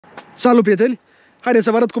Salut, prieteni! Haideți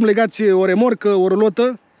să vă arăt cum legați o remorcă, o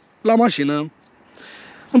rulotă la mașină.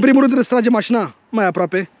 În primul rând trebuie să tragem mașina mai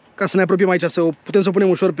aproape, ca să ne apropiem aici, să putem să o punem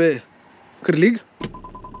ușor pe cârlig.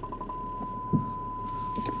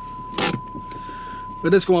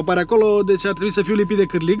 Vedeți cum apare acolo, deci ar trebui să fiu lipit de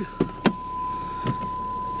cârlig.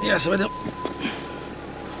 Ia să vedem.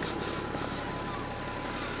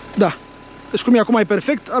 Da, deci cum e acum e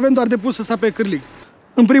perfect, avem doar de pus ăsta pe cârlig.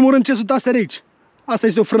 În primul rând, ce sunt astea de aici? Asta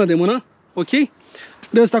este o frână de mână, ok?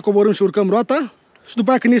 De asta coborâm și urcăm roata. Și după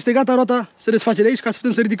aia când este gata, roata se desface de aici, ca să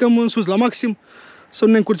putem să ridicăm în sus la maxim, să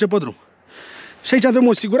nu ne încurce pe drum. Și aici avem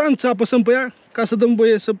o siguranță, apăsăm pe ea ca să dăm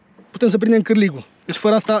voie să putem să prindem cârligul. Deci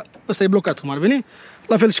fără asta, ăsta e blocat, cum ar veni.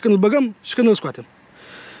 La fel și când îl băgăm și când îl scoatem.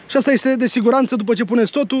 Și asta este de siguranță după ce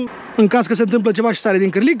puneți totul, în caz că se întâmplă ceva și sare din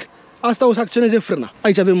cârlig, asta o să acționeze frâna.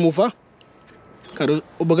 Aici avem mufa, care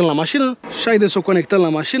o băgăm la mașină și haideți să o conectăm la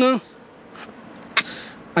mașină.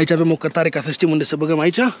 Aici avem o cărtare ca să știm unde să băgăm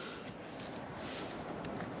aici.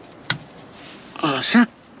 Așa.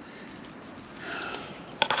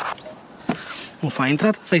 Mufa a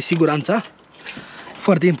intrat, asta e siguranța.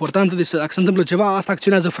 Foarte importantă, deci dacă se întâmplă ceva, asta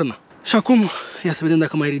acționează frâna. Și acum, ia să vedem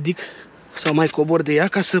dacă mai ridic sau mai cobor de ea,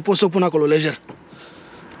 ca să pot să o pun acolo lejer.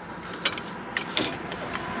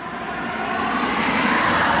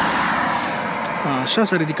 Așa,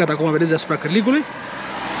 s-a ridicat acum, vedeți, deasupra cârligului.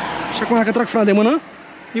 Și acum dacă trag frâna de mână,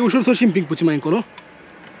 e ușor să o și împing puțin mai încolo.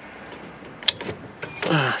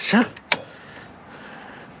 Așa.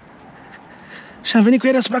 Și am venit cu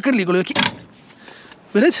ea deasupra cârligului, ok?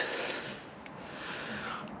 Vedeți?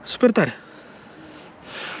 Super tare.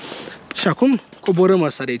 Și acum coborâm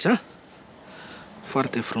asta de aici.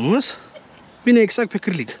 Foarte frumos. Vine exact pe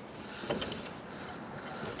cârlig.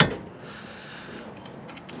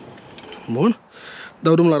 Bun.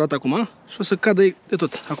 Dau drum la roată acum și o să cadă de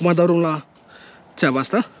tot. Acum dau drum la țeava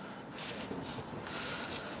asta.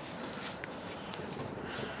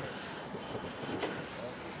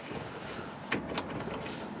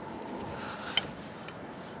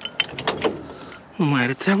 Nu mai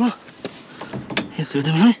are treabă. Ia să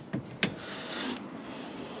vedem noi.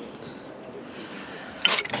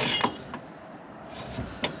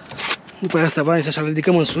 După asta va să-l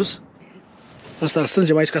ridicăm în sus. Asta îl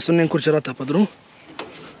strângem aici ca să nu ne încurce roata pe drum.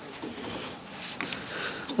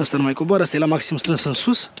 Asta nu mai coboară, asta e la maxim strâns în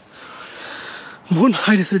sus. Bun,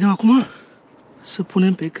 haideți să vedem acum. Să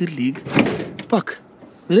punem pe cârlig. Pac!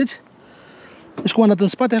 Vedeți? Deci cum am dat în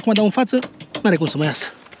spate, acum dau în față, n-are cum să mai iasă.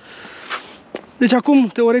 Deci acum,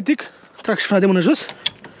 teoretic, trag și frâna de mână jos.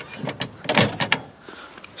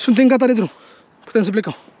 Suntem gata de drum. Putem să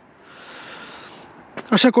plecăm.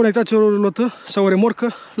 Așa conectați o rulotă sau o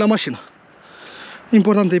remorcă la mașină.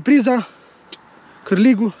 Importantă e priza,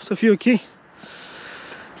 cârligul, să fie ok.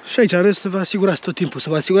 Și aici, în rest, să vă asigurați tot timpul, să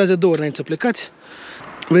vă asigurați de 2 ori înainte să plecați.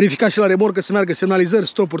 Verificați și la remorcă să meargă semnalizări,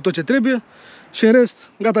 stopuri, tot ce trebuie. Și în rest,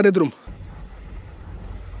 gata de drum.